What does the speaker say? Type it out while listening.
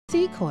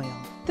Cicoil,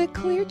 the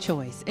clear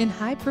choice in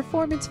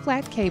high-performance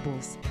flat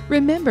cables.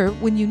 Remember,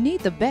 when you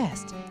need the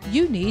best,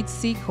 you need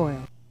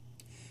Cicoil.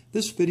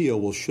 This video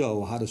will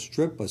show how to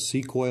strip a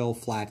Cicoil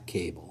flat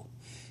cable.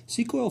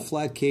 Cicoil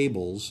flat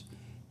cables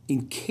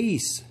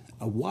encase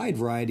a wide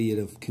variety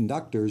of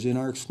conductors in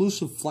our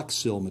exclusive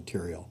Flexx-Sil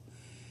material.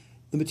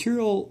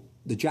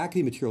 The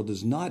jacketing material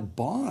does not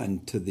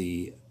bond to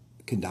the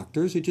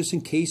conductors, it just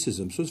encases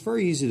them. So it's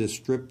very easy to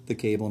strip the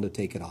cable and to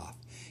take it off.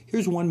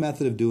 Here's one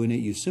method of doing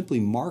it. You simply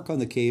mark on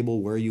the cable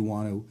where you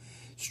want to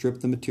strip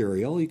the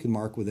material. You can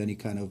mark with any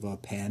kind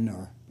of pen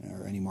or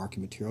any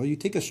marking material. You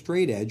take a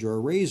straight edge or a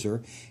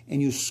razor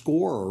and you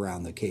score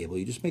around the cable.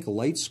 You just make a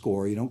light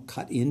score. You don't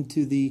cut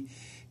into the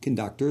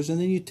conductors, and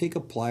then you take a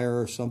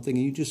plier or something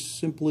and you just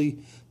simply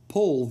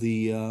pull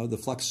the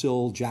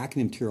Flexx-Sil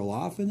jacketing material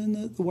off, and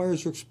then the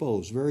wires are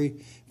exposed. Very,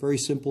 very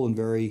simple and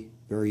very,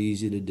 very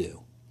easy to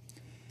do.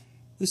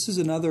 This is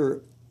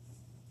another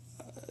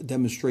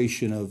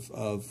demonstration of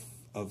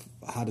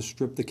how to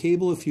strip the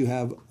cable if you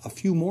have a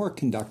few more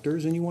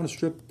conductors and you want to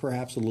strip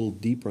perhaps a little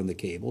deeper on the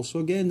cable. So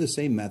again, the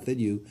same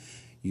method. You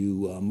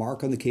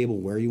mark on the cable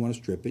where you want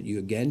to strip it. You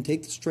again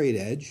take the straight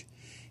edge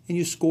and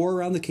you score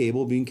around the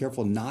cable, being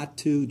careful not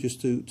to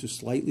to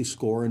slightly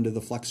score into the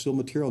Flexx-Sil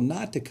material,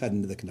 not to cut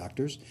into the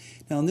conductors.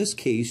 Now in this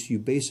case, you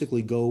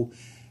basically go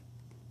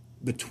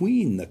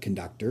between the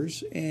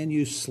conductors and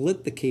you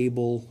slit the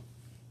cable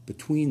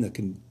between the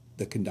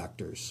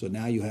conductors. So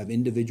now you have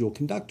individual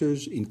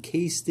conductors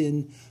encased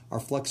in our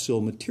Flexx-Sil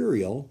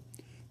material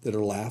that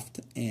are left,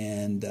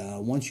 and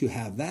once you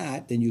have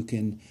that, then you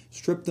can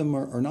strip them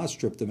or not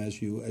strip them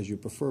as you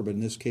prefer. But in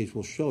this case,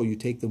 we'll show you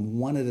take them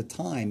one at a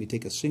time. You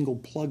take a single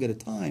plug at a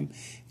time,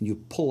 and you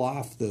pull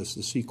off the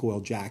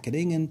Cicoil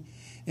jacketing,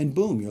 and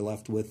boom, you're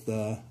left with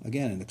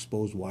again an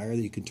exposed wire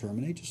that you can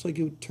terminate, just like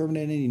you would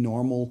terminate any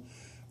normal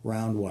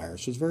round wire.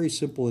 So it's very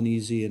simple and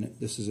easy, and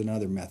this is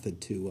another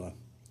method to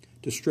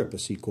strip a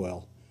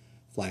Cicoil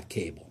flat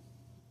cable.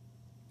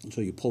 And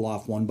so you pull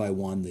off one by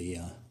one the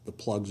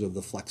plugs of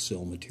the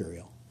Flexx-Sil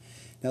material.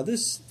 Now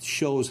this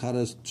shows how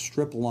to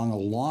strip along a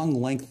long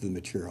length of the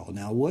material.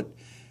 Now what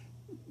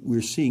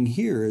we're seeing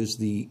here is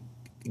the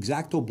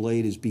X-Acto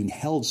blade is being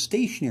held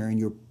stationary, and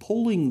you're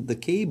pulling the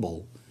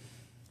cable,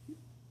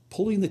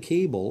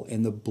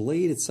 and the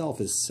blade itself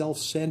is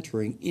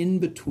self-centering in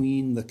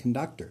between the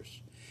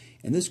conductors.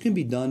 And this can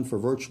be done for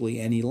virtually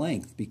any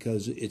length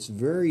because it's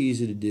very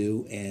easy to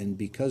do, and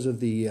because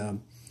of the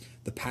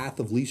path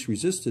of least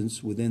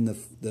resistance within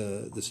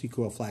the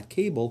Cicoil flat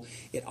cable,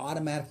 it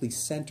automatically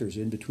centers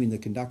in between the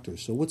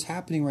conductors. So what's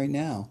happening right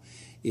now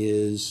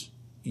is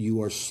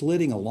you are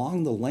slitting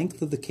along the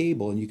length of the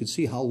cable, and you can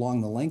see how long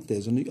the length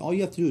is, and all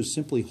you have to do is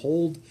simply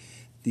hold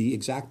the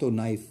X-Acto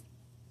knife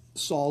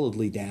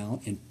solidly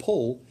down and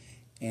pull,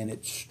 and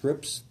it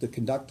strips the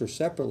conductor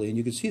separately, and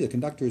you can see the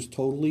conductor is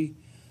totally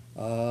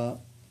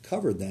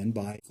covered then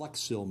by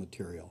Flexx-Sil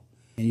material.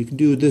 And you can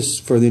do this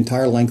for the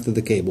entire length of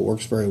the cable. It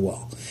works very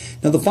well.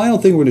 Now the final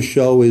thing we're going to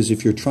show is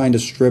if you're trying to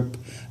strip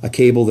a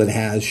cable that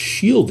has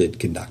shielded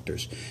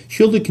conductors.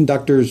 Shielded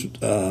conductors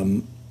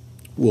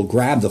will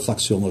grab the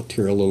Flexx-Sil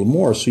material a little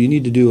more, so you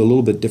need to do a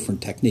little bit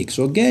different technique.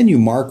 So again, you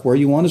mark where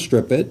you want to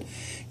strip it.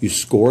 You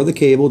score the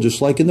cable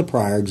just like in the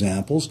prior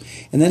examples,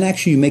 and then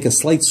actually you make a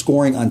slight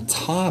scoring on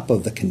top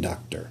of the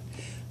conductor.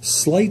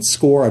 Slight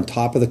score on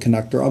top of the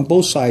conductor on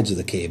both sides of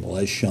the cable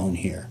as shown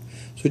here.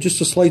 So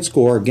just a slight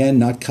score, again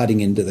not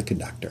cutting into the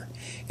conductor.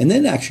 And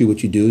then actually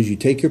what you do is you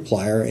take your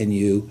plier and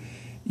you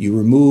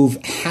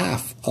remove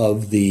half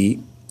of the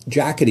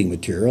jacketing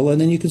material, and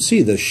then you can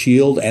see the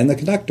shield and the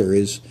conductor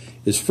is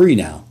free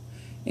now.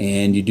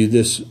 And you do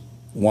this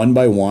one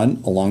by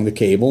one along the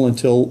cable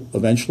until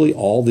eventually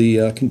all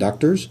the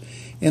conductors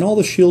and all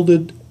the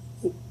shielded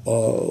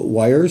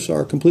wires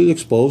are completely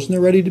exposed, and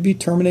they're ready to be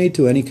terminated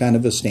to any kind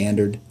of a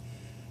standard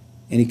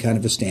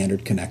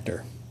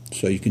connector.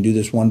 So you can do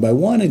this one by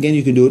one. Again,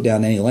 you can do it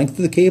down any length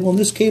of the cable, and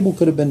this cable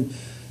could have been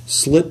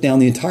slit down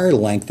the entire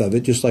length of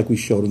it, just like we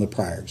showed in the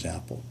prior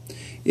example.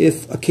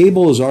 If a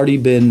cable has already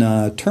been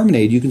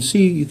terminated,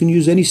 you can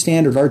use any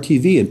standard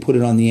RTV and put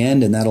it on the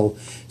end, and that'll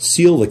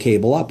seal the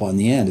cable up on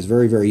the end. It's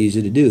very, very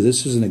easy to do.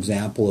 This is an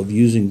example of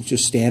using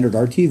just standard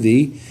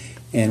RTV,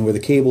 and where the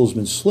cable has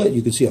been slit,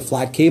 you can see a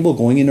flat cable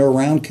going into a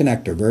round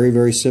connector. Very,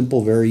 very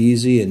simple, very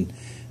easy, and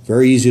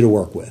very easy to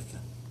work with.